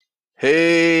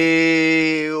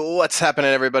Hey, what's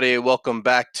happening, everybody? Welcome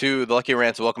back to the Lucky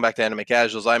Rants. Welcome back to Anime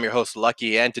Casuals. I'm your host,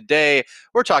 Lucky, and today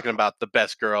we're talking about the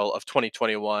best girl of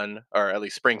 2021, or at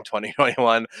least spring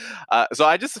 2021. So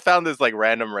I just found this like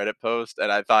random Reddit post,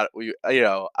 and I thought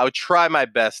I would try my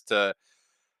best to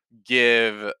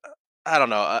give, I don't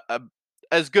know,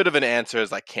 as good of an answer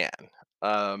as I can.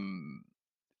 Um,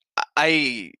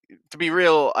 I, to be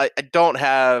real, I don't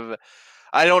know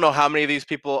how many of these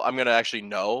people I'm gonna actually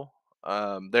know.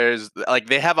 There's like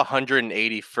they have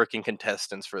 180 freaking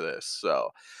contestants for this,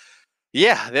 so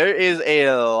yeah, there is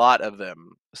a lot of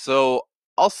them. So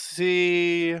I'll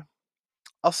see.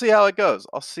 I'll see how it goes.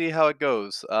 I'll see how it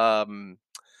goes.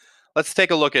 Let's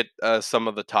take a look at some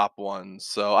of the top ones.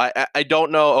 So I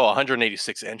don't know. Oh,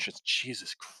 186 entrants.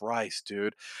 Jesus Christ,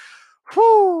 dude.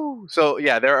 Whew. So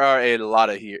yeah, there are a lot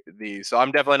of these. So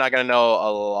I'm definitely not gonna know a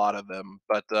lot of them.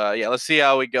 But yeah, let's see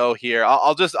how we go here.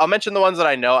 I'll mention the ones that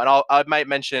I know, and I might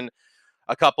mention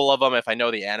a couple of them if I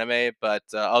know the anime. But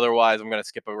otherwise, I'm gonna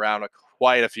skip around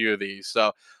quite a few of these.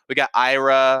 So we got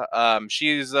Ira.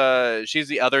 She's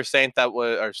the other saint that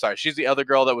was, or sorry, she's the other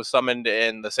girl that was summoned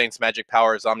in the Saint's magic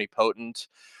power is omnipotent.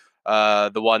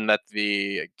 The one that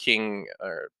the king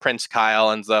or Prince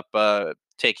Kyle ends up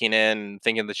taking in,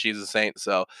 thinking that she's a saint.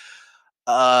 So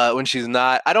when she's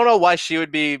not, I don't know why she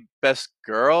would be best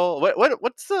girl.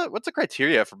 What's the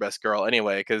criteria for best girl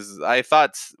anyway? Because I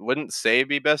thought wouldn't Say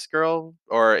be best girl,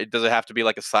 or does it have to be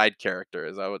like a side character?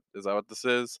 Is that what this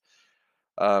is?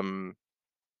 Um,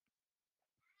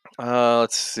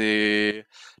 let's see.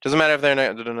 Doesn't matter if they're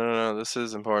not. No, no, no, no. This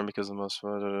is important because the most.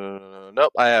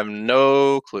 Nope, I have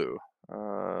no clue.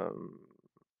 Um,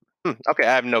 okay,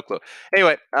 I have no clue.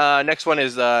 Anyway, next one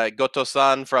is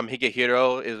Goto-san from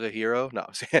Higehiro is a hero. No,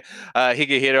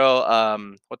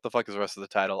 Higehiro. What the fuck is the rest of the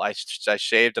title? I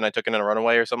shaved and I took it in a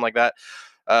runaway or something like that.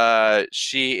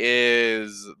 She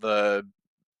is the.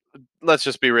 Let's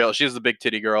just be real. She's the big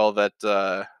titty girl that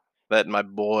my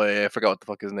boy. I forgot what the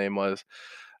fuck his name was.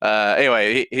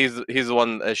 Anyway, he's the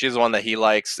one. She's the one that he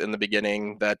likes in the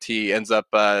beginning. That he ends up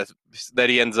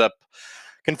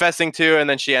confessing to, and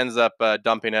then she ends up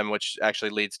dumping him, which actually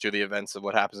leads to the events of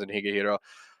what happens in Higehiro.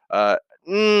 Uh,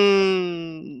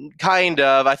 kind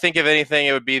of. I think if anything,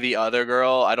 it would be the other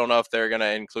girl. I don't know if they're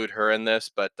gonna include her in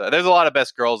this, but there's a lot of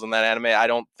best girls in that anime. I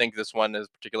don't think this one is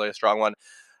particularly a strong one.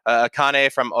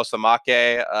 Akane from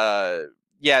Osamake.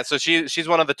 Yeah, so she's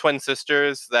one of the twin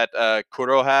sisters that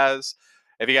Kuro has.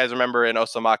 If you guys remember in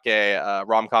Osamake,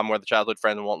 rom com where the childhood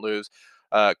friend won't lose,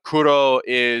 Kuro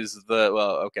is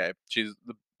she's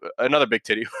another big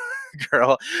titty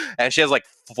girl, and she has like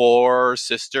four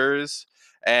sisters,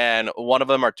 and one of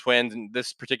them are twins. And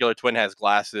this particular twin has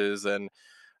glasses, and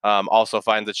also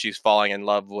finds that she's falling in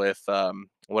love with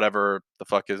whatever the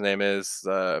fuck his name is.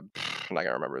 I'm not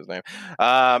gonna remember his name.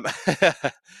 Um,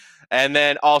 and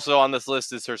then also on this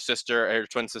list is her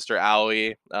twin sister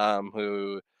Aoi,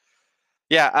 who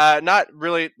yeah, not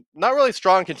really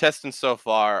strong contestants so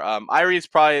far. Irie's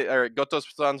probably or Goto's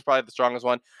son's probably the strongest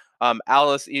one.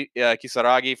 Alice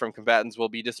Kisaragi from Combatants will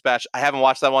be dispatched. I haven't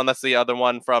watched that one. That's the other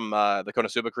one from the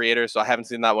Konosuba creators, so I haven't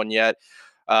seen that one yet.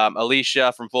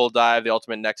 Alicia from Full Dive, the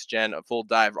ultimate next gen Full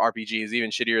Dive RPG is even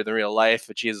shittier than real life.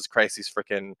 But Jesus Christ, these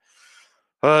freaking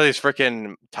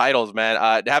titles,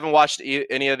 man. Haven't watched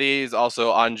any of these.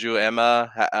 Also, Anju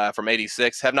Emma from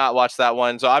 '86. Have not watched that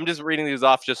one. So I'm just reading these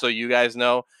off just so you guys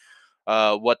know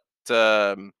what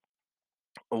um,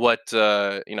 what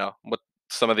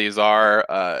some of these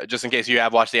are. Just in case you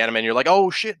have watched the anime and you're like, oh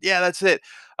shit, yeah, that's it.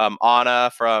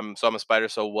 Anna from So I'm a Spider,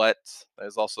 So What?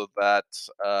 There's also that.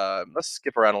 Let's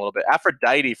skip around a little bit.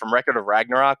 Aphrodite from Record of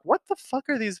Ragnarok. What the fuck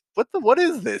are these? What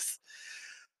is this?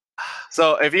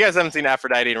 So if you guys haven't seen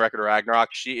Aphrodite in Record of Ragnarok,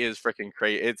 she is freaking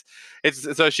crazy.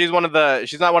 It's so she's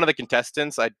not one of the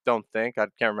contestants. I don't think I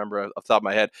can't remember off the top of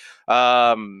my head.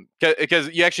 Because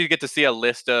you actually get to see a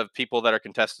list of people that are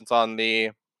contestants on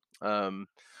the um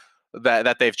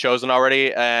that they've chosen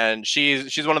already, and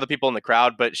she's one of the people in the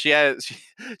crowd, but she has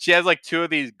like two of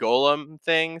these golem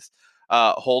things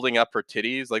holding up her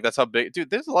titties. Like that's how big, dude.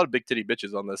 There's a lot of big titty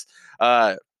bitches on this.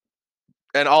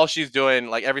 And all she's doing,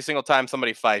 like every single time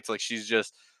somebody fights, like she's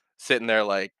just sitting there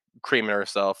like creaming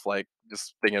herself, like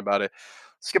just thinking about it.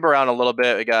 Skip around a little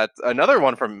bit. We got another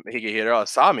one from Higehiro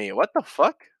Asami. What the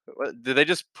fuck? Did they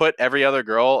just put every other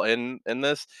girl in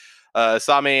this?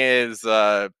 Asami is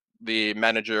the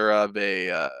manager of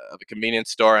a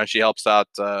convenience store, and she helps out.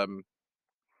 Can't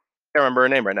remember her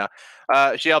name right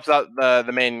now. She helps out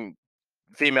the main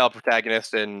female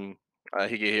protagonist in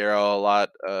Higehiro a lot.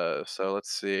 So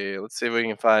let's see if we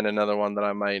can find another one that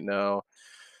I might know.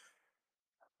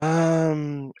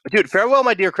 Dude, farewell,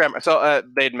 my dear Crammer. So,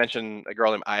 they'd mentioned a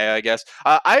girl named Aya, I guess.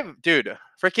 Dude,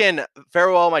 freaking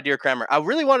farewell, my dear Crammer. I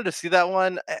really wanted to see that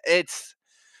one. It's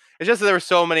just that there were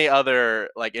so many other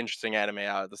like interesting anime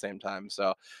out at the same time.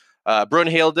 So,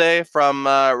 Brunhilde from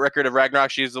Record of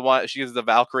Ragnarok. She's the one. She's the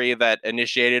Valkyrie that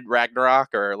initiated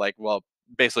Ragnarok, or like, well,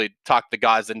 basically talked the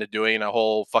gods into doing a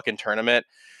whole fucking tournament.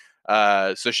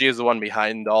 So she is the one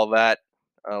behind all that.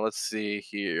 Let's see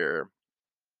here.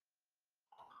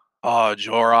 Oh,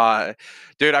 Joran,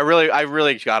 dude, I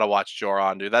really gotta watch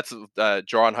Joran, dude. That's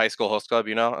Joran High School Host Club,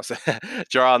 you know.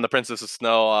 Joran, the Princess of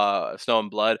Snow, Snow and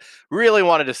Blood. Really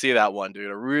wanted to see that one, dude.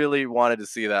 I really wanted to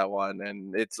see that one,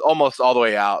 and it's almost all the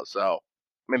way out. So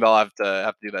maybe I'll have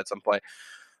to do that at some point.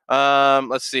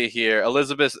 Let's see here.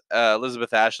 Elizabeth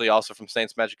Ashley, also from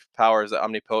Saints Magic Powers,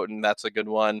 Omnipotent. That's a good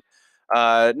one.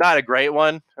 Not a great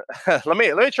one. let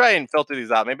me try and filter these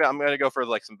out. Maybe I'm gonna go for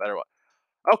like some better ones.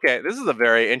 Okay, this is a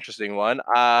very interesting one.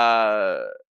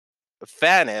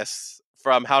 Fanis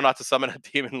from How Not to Summon a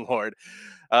Demon Lord.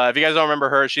 If you guys don't remember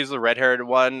her, she's the red-haired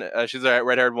one. She's a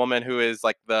red-haired woman who is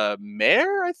like the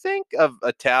mayor, I think, of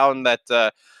a town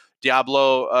that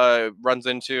Diablo runs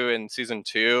into in season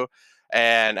 2.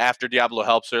 And after Diablo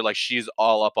helps her, like she's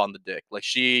all up on the dick. Like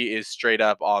she is straight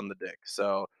up on the dick.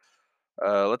 So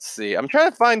let's see. I'm trying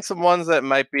to find some ones that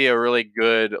might be a really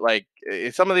good, like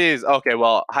some of these. Okay,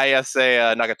 well,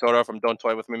 Hayase Nagatoro from Don't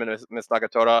Toy with Me, Miss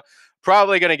Nagatoro,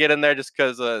 probably gonna get in there just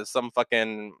because some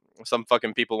fucking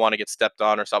people want to get stepped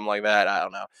on or something like that. I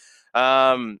don't know.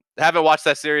 Haven't watched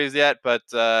that series yet, but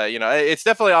it's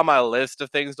definitely on my list of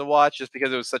things to watch just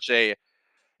because it was such a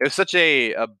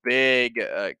big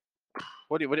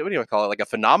what do you call it, like a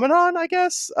phenomenon, I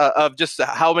guess, of just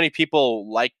how many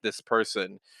people like this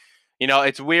person.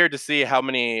 It's weird to see how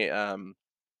many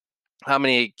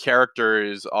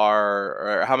characters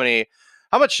are, or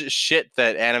how much shit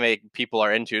that anime people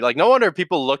are into. Like, no wonder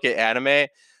people look at anime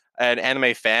and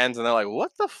anime fans and they're like,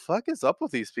 "What the fuck is up with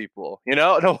these people?"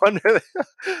 No wonder,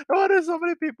 no wonder so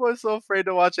many people are so afraid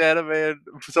to watch anime and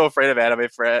so afraid of anime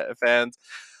fans.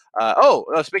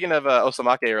 Speaking of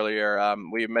Osamake earlier,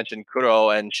 we mentioned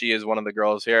Kuro, and she is one of the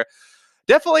girls here.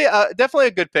 Definitely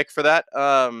a good pick for that.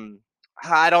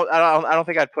 I don't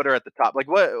think I'd put her at the top. Like,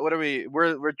 what are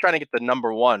we're trying to get the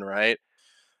number one, right?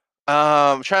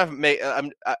 Trying to make.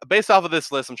 I'm Based off of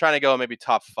this list, I'm trying to go maybe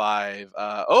top five.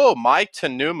 Mai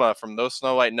Tanuma from those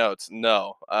Snow White Notes.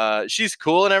 No, she's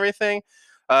cool and everything.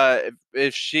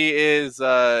 If she's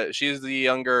the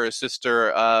younger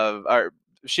sister of, or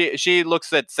she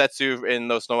looks at Setsu in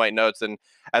those Snow White Notes and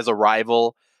as a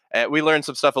rival. We learned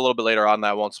some stuff a little bit later on that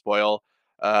I won't spoil.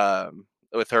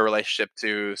 With her relationship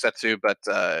to Setsu, but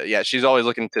yeah, she's always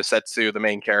looking to Setsu, the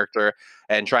main character,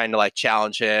 and trying to like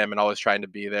challenge him and always trying to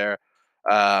be there.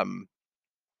 Um,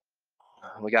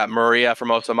 we got Maria from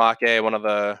Osamake, one of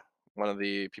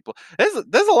the people.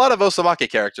 There's a lot of Osamake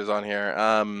characters on here.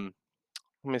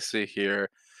 Let me see here.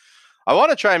 I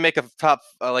want to try and make a top,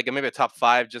 like maybe a top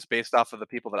five, just based off of the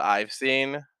people that I've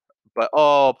seen. But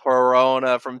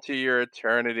Perona from To Your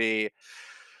Eternity.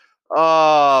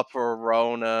 Oh,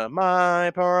 Perona,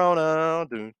 my Perona.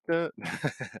 Dun, dun.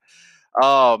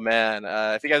 Oh man,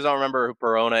 if you guys don't remember who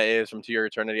Perona is from To Your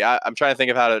Eternity, I'm trying to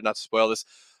think of how to not spoil this.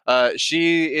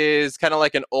 She is kind of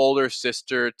like an older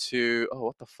sister to. Oh,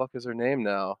 what the fuck is her name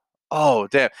now? Oh,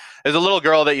 damn. There's a little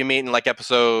girl that you meet in like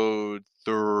episode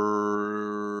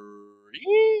 3.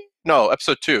 No,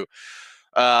 episode 2.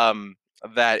 Um,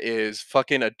 that is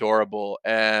fucking adorable,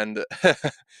 and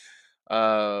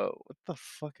what the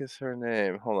fuck is her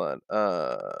name? Hold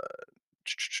on.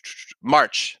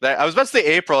 March. I was about to say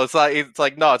April. It's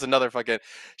like no, it's another fucking.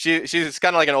 She's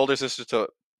kind of like an older sister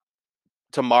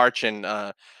to March, and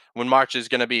when March is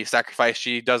gonna be sacrificed,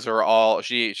 she does her all.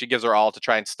 She gives her all to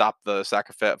try and stop the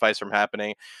sacrifice from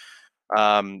happening.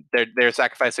 They're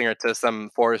sacrificing her to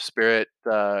some forest spirit.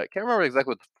 Can't remember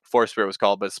exactly what the forest spirit was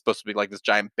called, but it's supposed to be like this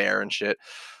giant bear and shit.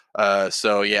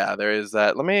 So yeah, there is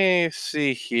that. Let me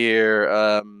see here.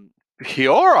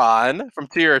 Hyoron from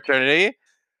To Your Eternity.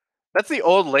 That's the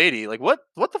old lady. Like, what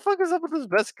the fuck is up with this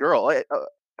best girl?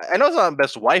 I know it's not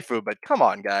best waifu, but come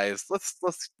on, guys. Let's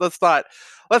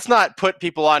not put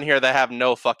people on here that have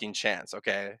no fucking chance.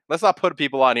 Okay, let's not put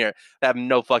people on here that have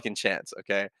no fucking chance.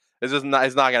 Okay, this is not.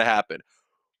 It's not gonna happen.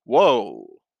 Whoa.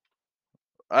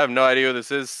 I have no idea who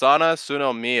this is. Sana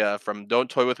Sunomiya from Don't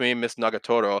Toy With Me, Miss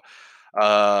Nagatoro.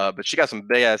 But she got some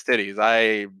big ass titties.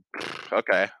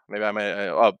 Okay, maybe I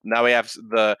might. Now we have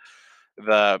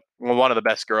one of the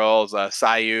best girls,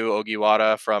 Sayu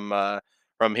Ogiwara from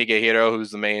Higehiro,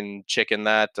 who's the main chick in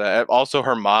that. Also,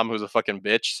 her mom, who's a fucking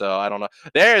bitch. So I don't know.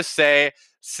 There's Say.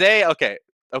 Okay.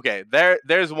 Okay,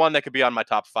 there's one that could be on my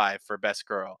top five for best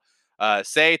girl.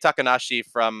 Sei Takanashi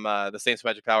from the Saints of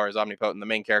Magic Power is Omnipotent, the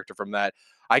main character from that.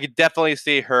 I could definitely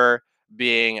see her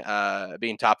being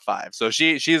top five. So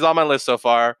she's on my list so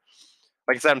far.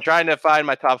 Like I said, I'm trying to find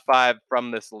my top five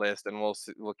from this list, and we'll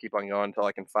keep on going until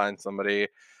I can find somebody.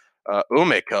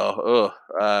 Umeko.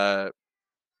 Ugh.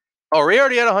 Oh, we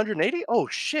already at 180? Oh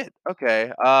shit.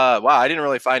 Okay. Wow, I didn't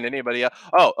really find anybody else.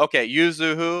 Oh, okay.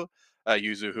 Yuzuha.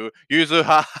 Yuzuhu.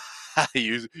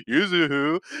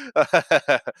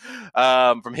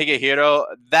 From Higehiro.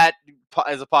 That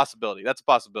is a possibility. That's a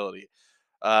possibility.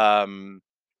 Um,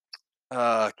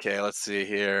 okay, let's see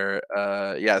here.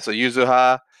 Yeah, so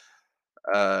Yuzuha.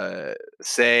 Uh,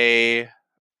 say,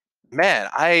 man,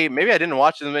 I didn't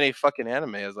watch as many fucking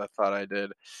anime as I thought I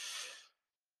did.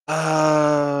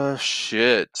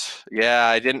 Shit. Yeah,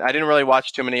 I didn't really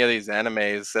watch too many of these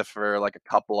animes except for like a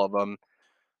couple of them.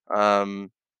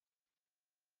 Um,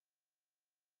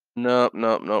 nope,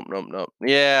 nope, nope, nope, nope.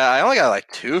 Yeah, I only got like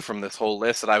two from this whole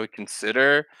list that I would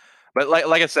consider. But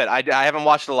like I said, I haven't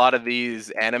watched a lot of these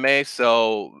anime,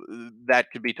 so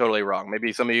that could be totally wrong.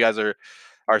 Maybe some of you guys are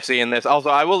seeing this. Also,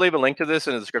 I will leave a link to this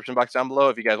in the description box down below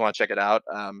if you guys want to check it out.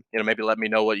 Maybe let me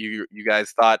know what you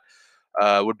guys thought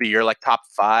would be your like top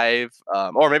five,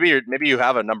 or maybe you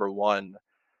have a number one.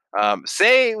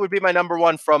 Say would be my number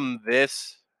one from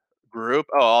this group.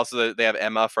 Oh, also they have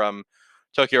Emma from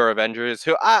Tokyo Revengers,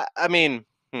 who I mean,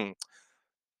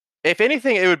 if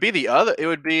anything, it would be the other. It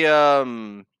would be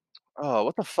oh,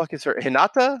 what the fuck is her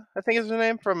Hinata? I think is her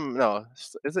name from no,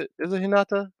 is it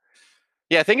Hinata?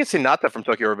 Yeah, I think it's Hinata from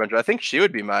Tokyo Revengers. I think she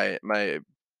would be my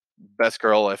best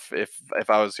girl if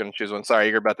I was gonna choose one. Sorry,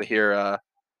 you're about to hear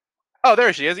Oh,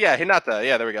 there she is. Yeah, Hinata.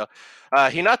 Yeah, there we go.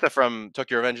 Hinata from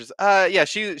Tokyo Revengers. Yeah,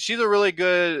 she's a really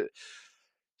good.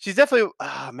 She's definitely.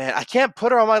 Oh man, I can't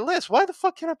put her on my list. Why the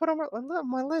fuck can't I put her on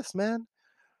my list, man?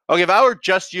 Okay, if I were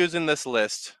just using this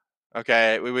list,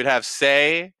 okay, we would have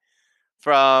Sei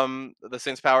from the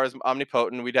Saints Powers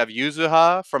Omnipotent. We'd have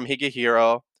Yuzuha from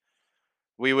Higehiro.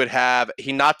 We would have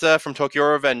Hinata from Tokyo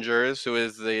Revengers, who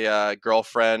is the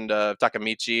girlfriend of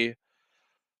Takamichi.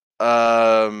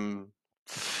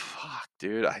 Fuck,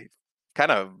 dude, I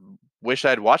kind of wish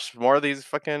I'd watched more of these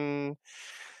fucking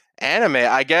anime.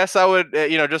 I guess I would,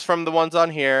 just from the ones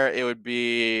on here, it would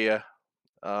be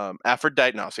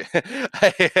Aphrodite. No,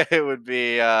 it would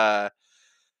be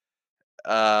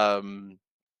um.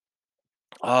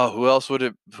 Oh, who else would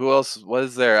it? Who else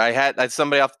was there? I had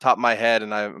somebody off the top of my head,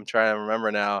 and I'm trying to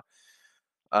remember now.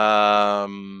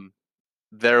 Um,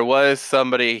 There was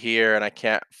somebody here, and I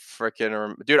can't freaking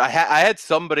remember. Dude, I had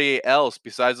somebody else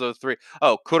besides those three.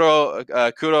 Oh, Kuro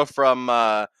from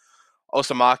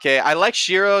Osamake. I like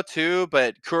Shiro too,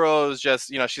 but Kuro's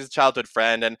just she's a childhood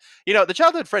friend, and the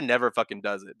childhood friend never fucking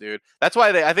does it, dude. I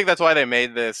think that's why they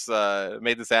made this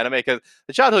anime because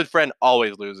the childhood friend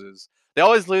always loses. They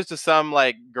always lose to some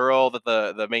like girl that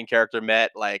the main character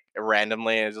met like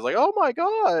randomly, and it's just like, oh my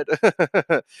god.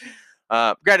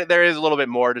 Granted, there is a little bit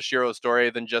more to Shiro's story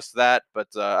than just that, but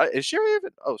is Shiro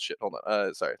even? Oh shit! Hold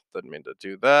on. Sorry, didn't mean to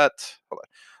do that. Hold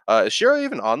on. Is Shiro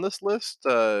even on this list?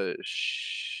 Shiro?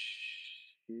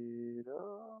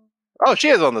 Oh, she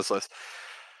is on this list.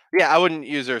 Yeah, I wouldn't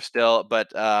use her still,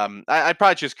 but I'd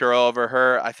probably choose Kuro over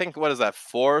her. I think what is that,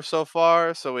 four so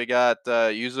far? So we got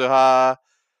Yuzuha,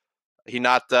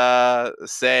 Hinata,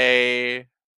 Sei,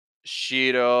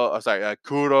 Shiro. Oh, sorry,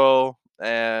 Kuro,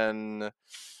 and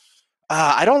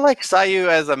I don't like Sayu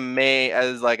as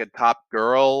as like a top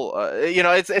girl.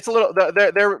 It's a little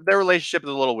their relationship is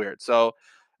a little weird. So,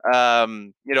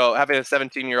 having a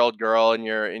 17-year-old girl in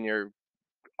your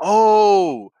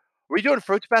oh, are we doing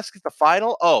Fruits Basket the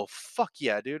final? Oh fuck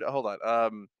yeah, dude. Hold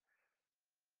on.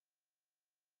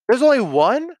 There's only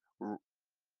one.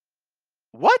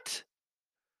 What?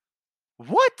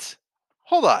 What?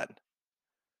 Hold on.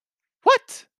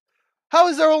 What? How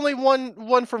is there only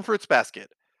one from Fruits Basket?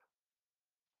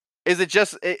 Is it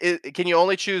just? Can you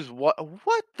only choose what?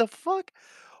 What the fuck?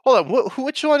 Hold on.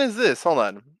 Which one is this? Hold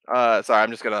on. Sorry. I'm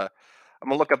gonna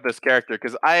look up this character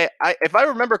because if I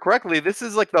remember correctly, this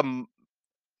is a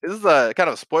kind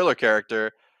of a spoiler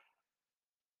character.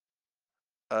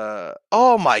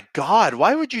 Oh my god.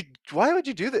 Why would you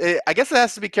do that? I guess it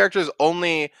has to be characters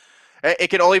only. It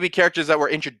can only be characters that were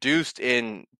introduced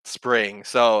in spring.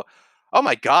 So, oh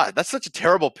my god, that's such a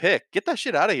terrible pick. Get that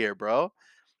shit out of here, bro.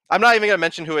 I'm not even gonna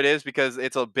mention who it is because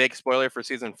it's a big spoiler for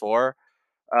season four.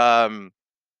 Um,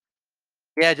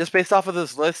 yeah, just based off of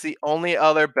this list, the only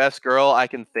other best girl I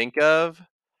can think of.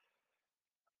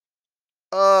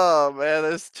 Oh man,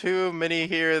 there's too many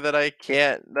here that I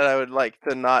would like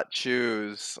to not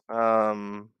choose.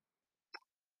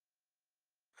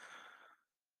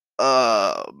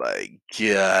 Oh my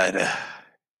god.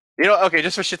 You know, okay,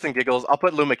 just for shits and giggles, I'll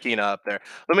put Lumakina up there.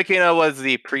 Lumakina was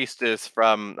the priestess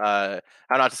from How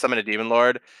Not to Summon a Demon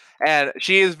Lord, and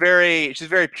she's very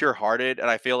pure hearted, and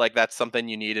I feel like that's something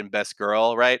you need in best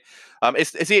girl, right?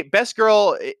 It's see, best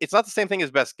girl. It's not the same thing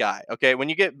as best guy. Okay, when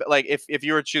you get like if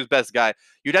you were to choose best guy,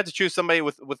 you'd have to choose somebody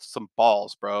with some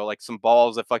balls, bro, like some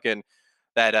balls that fucking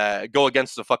that go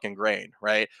against the fucking grain,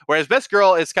 right? Whereas best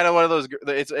girl is kind of one of those.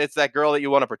 It's that girl that you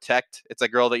want to protect. It's that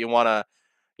girl that you want to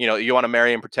you want to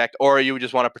marry and protect, or you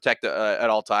just want to protect at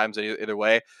all times. Either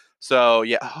way. So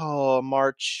yeah. Oh,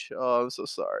 March. Oh, I'm so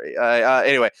sorry.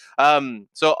 Anyway.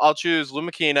 So I'll choose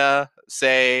Lumakina,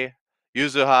 Sei,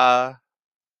 Yuzuha.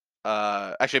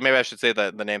 Actually, maybe I should say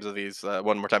the names of these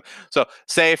one more time. So,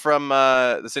 Sei from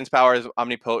the Saint's power is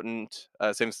omnipotent.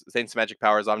 Saint's magic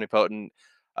power is omnipotent.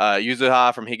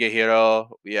 Yuzuha from Higehiro.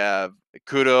 We have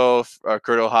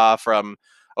Kuroha from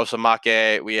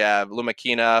Osamake. We have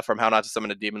Lumakina from How Not to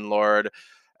Summon a Demon Lord.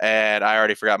 And I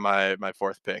already forgot my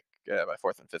fourth pick, my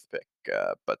fourth and fifth pick.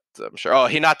 But I'm sure. Oh,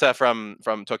 Hinata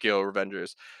from Tokyo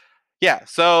Revengers. Yeah,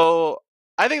 so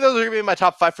I think those are gonna be my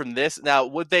top five from this. Now,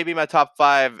 would they be my top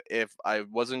five if I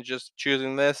wasn't just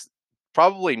choosing this?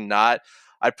 Probably not.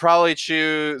 I'd probably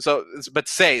choose but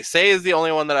Sei is the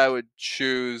only one that I would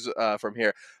choose from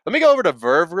here. Let me go over to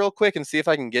Verve real quick and see if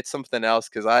I can get something else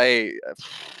because I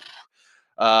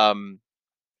um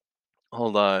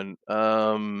hold on.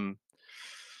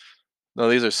 No,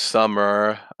 these are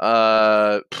summer.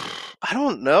 I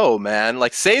don't know, man.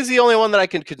 Like, Say's the only one that I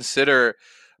can consider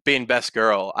being best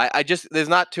girl. I just there's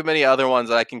not too many other ones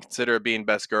that I can consider being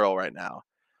best girl right now,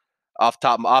 off the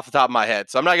top of my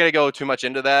head. So I'm not gonna go too much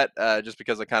into that, just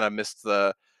because I kind of missed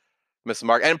the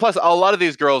mark. And plus, a lot of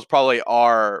these girls probably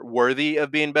are worthy of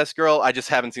being best girl. I just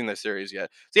haven't seen their series yet.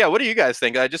 So yeah, what do you guys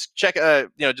think? Just check,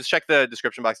 just check the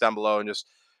description box down below and just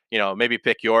maybe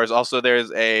pick yours. Also, there's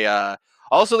a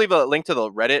I'll also leave a link to the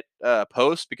Reddit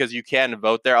post because you can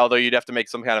vote there. Although you'd have to make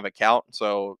some kind of account.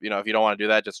 So if you don't want to do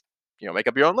that, just make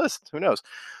up your own list. Who knows?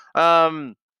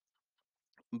 Um,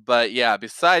 but yeah,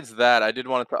 besides that, I did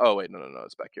want to. Oh wait, no,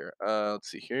 it's back here. Let's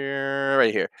see here,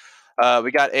 right here.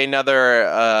 We got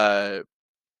another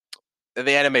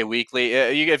the Anime Weekly.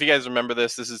 If you guys remember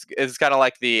this, this is kind of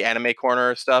like the Anime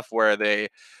Corner stuff where they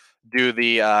do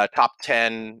the top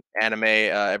 10 anime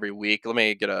every week. Let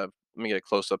me get a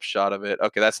close up shot of it.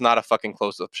 Okay, that's not a fucking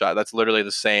close up shot. That's literally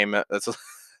the same. That's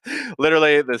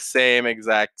literally the same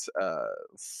exact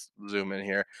zoom in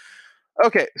here.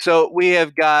 Okay, so we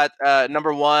have got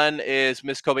number one is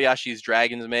Miss Kobayashi's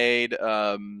Dragon's Maid.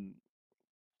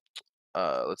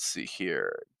 Let's see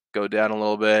here. Go down a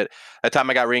little bit. That time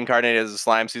I got reincarnated as a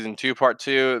slime, season 2, part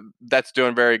 2. That's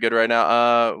doing very good right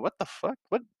now. What the fuck?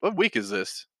 What week is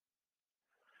this?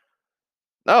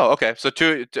 Oh, okay. So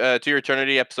to your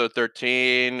eternity, episode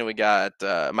 13. We got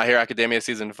My Hero Academia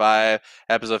season 5,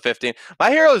 episode 15. My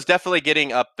Hero is definitely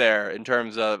getting up there in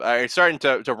terms of it's starting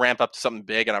to ramp up to something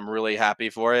big, and I'm really happy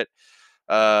for it.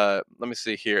 Let me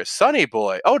see here. Sunny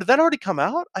Boy. Oh, did that already come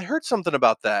out? I heard something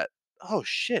about that. Oh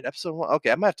shit, episode 1. Okay,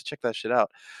 I might have to check that shit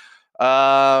out.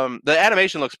 The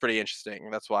animation looks pretty interesting.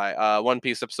 That's why. One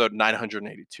Piece episode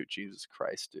 982. Jesus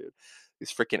Christ, dude.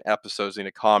 These freaking episodes need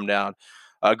to calm down.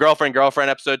 Girlfriend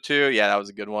episode 2. Yeah, that was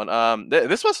a good one.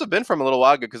 This must have been from a little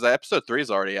while ago because episode 3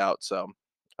 is already out. So,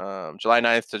 July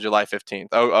 9th to July 15th.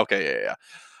 Oh, okay, yeah.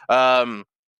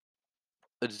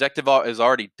 The detective is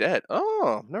already dead.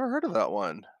 Oh, never heard of that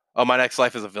one. Oh, My Next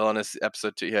Life is a Villainous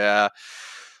episode 2. Yeah.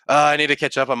 I need to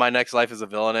catch up on My Next Life is a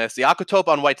Villainous. The Aquatope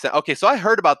on White Sand. Okay, so I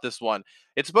heard about this one.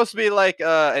 It's supposed to be like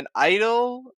an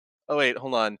idol. Oh wait,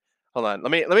 hold on.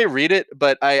 Let me read it.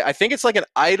 But I think it's like an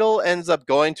idol ends up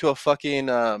going to a fucking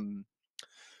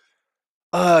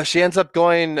she ends up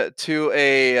going to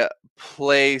a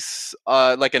place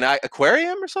like an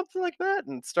aquarium or something like that,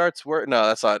 and starts work. No,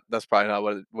 that's not. That's probably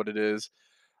not what it is.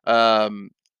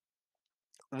 Um,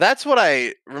 that's what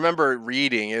I remember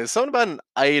reading. Is something about an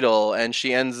idol, and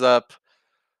she ends up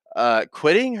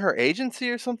quitting her agency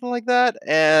or something like that,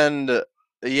 and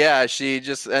yeah, she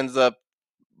just ends up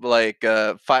like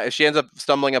she ends up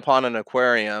stumbling upon an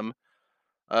aquarium.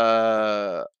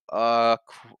 Uh,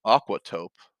 Aquatope.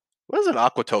 What is an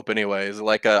aquatope anyway? Is it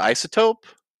like a isotope?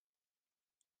 Is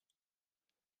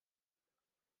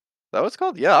that what it's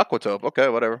called? Yeah, aquatope. Okay,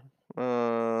 whatever.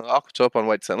 Aquatope on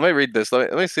white sand. Let me read this.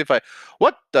 Let me see if I.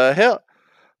 What the hell?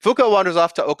 Fuka wanders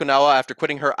off to Okinawa after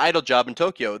quitting her idol job in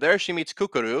Tokyo. There, she meets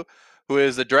Kukuru, who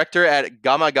is the director at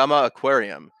Gama Gama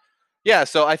Aquarium. Yeah,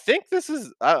 so I think this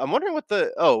is. I'm wondering what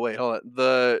the. Oh wait, hold on.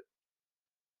 The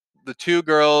two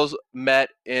girls met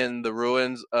in the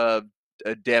ruins of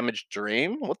a damaged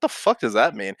dream. What the fuck does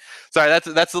that mean? Sorry,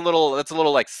 that's a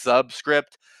little like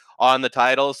subscript on the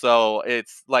title. So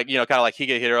it's like, kind of like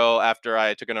Higehiro. After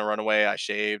I took in a runaway, I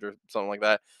shaved or something like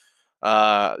that.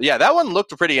 Yeah, that one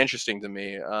looked pretty interesting to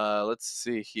me. Let's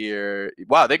see here.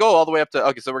 Wow, they go all the way up to,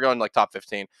 okay, so we're going like top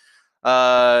 15.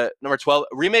 Number 12,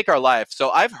 Remake Our Life.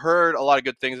 So I've heard a lot of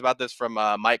good things about this from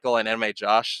Michael and Anime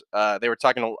Josh. They were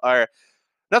talking, or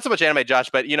not so much Anime Josh,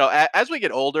 but as we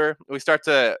get older, we start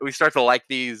to like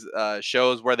these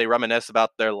shows where they reminisce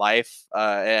about their life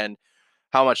and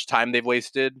how much time they've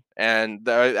wasted. And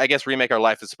I guess Remake Our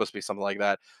Life is supposed to be something like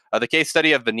that. The case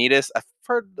study of Vanitas, I've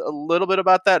heard a little bit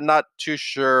about that. Not too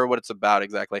sure what it's about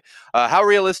exactly. How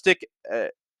realistic?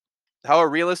 How a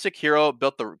realistic hero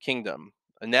built the kingdom.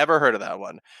 I never heard of that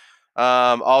one.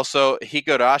 Also,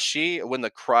 Higurashi, when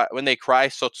they cry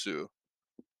Sotsu.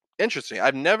 Interesting.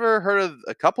 I've never heard of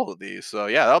a couple of these, so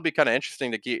yeah, that'll be kind of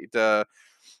interesting to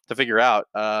figure out.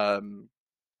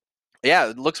 Yeah,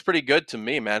 it looks pretty good to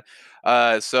me, man.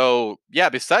 So yeah,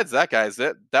 besides that, guys,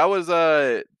 that was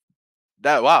that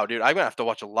wow, dude, I'm gonna have to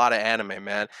watch a lot of anime,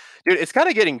 man. Dude, it's kind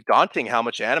of getting daunting how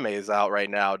much anime is out right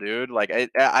now, dude. Like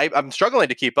I'm struggling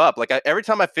to keep up. Like every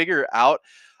time I figure out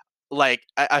like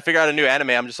I figure out a new anime,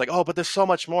 I'm just like, oh, but there's so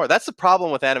much more. That's the problem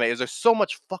with anime is there's so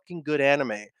much fucking good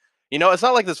anime. It's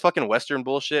not like this fucking Western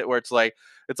bullshit where it's like,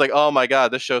 oh my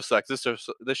god, this show sucks. This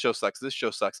show sucks. This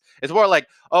show sucks. It's more like,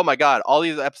 oh my god, all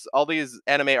these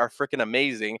anime are freaking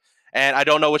amazing, and I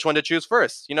don't know which one to choose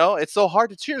first. It's so hard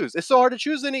to choose. It's so hard to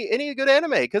choose any good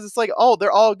anime because it's like, oh, they're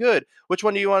all good. Which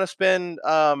one do you want to spend?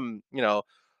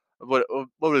 What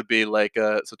would it be like?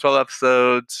 So 12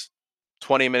 episodes,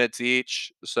 20 minutes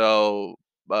each. So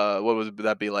what would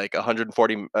that be like?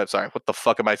 140. Sorry, what the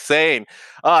fuck am I saying?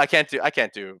 Oh, I can't do that.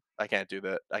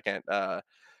 I can't.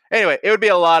 Anyway, it would be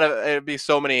a lot of. It would be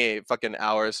so many fucking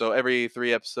hours. So every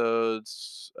 3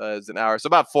 episodes is an hour. So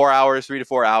about 4 hours, 3 to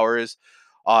 4 hours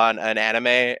on an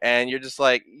anime, and you're just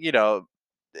like,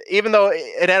 even though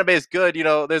an anime is good,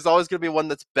 there's always going to be one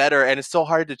that's better, and it's so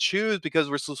hard to choose because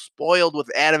we're so spoiled with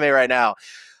anime right now.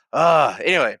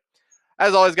 Anyway,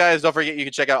 as always, guys, don't forget you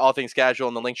can check out All Things Casual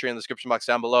in the link tree in the description box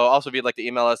down below. Also, if you'd like to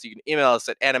email us, you can email us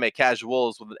at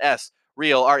animecasuals with an S,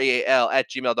 real, REAL, at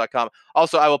gmail.com.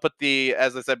 Also, I will put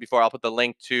as I said before, I'll put the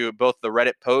link to both the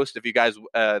Reddit post. If you guys,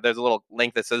 there's a little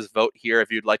link that says vote here if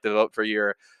you'd like to vote for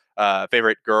your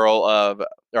favorite girl of,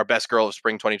 or best girl of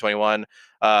spring 2021.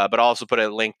 But I'll also put a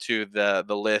link to the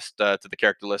list, to the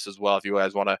character list as well if you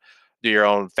guys want to do your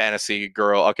own fantasy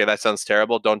girl. Okay, that sounds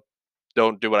terrible. Don't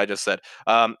do what I just said.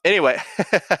 Anyway,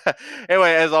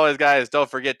 anyway, as always, guys, don't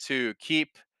forget to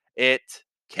keep it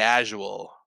casual.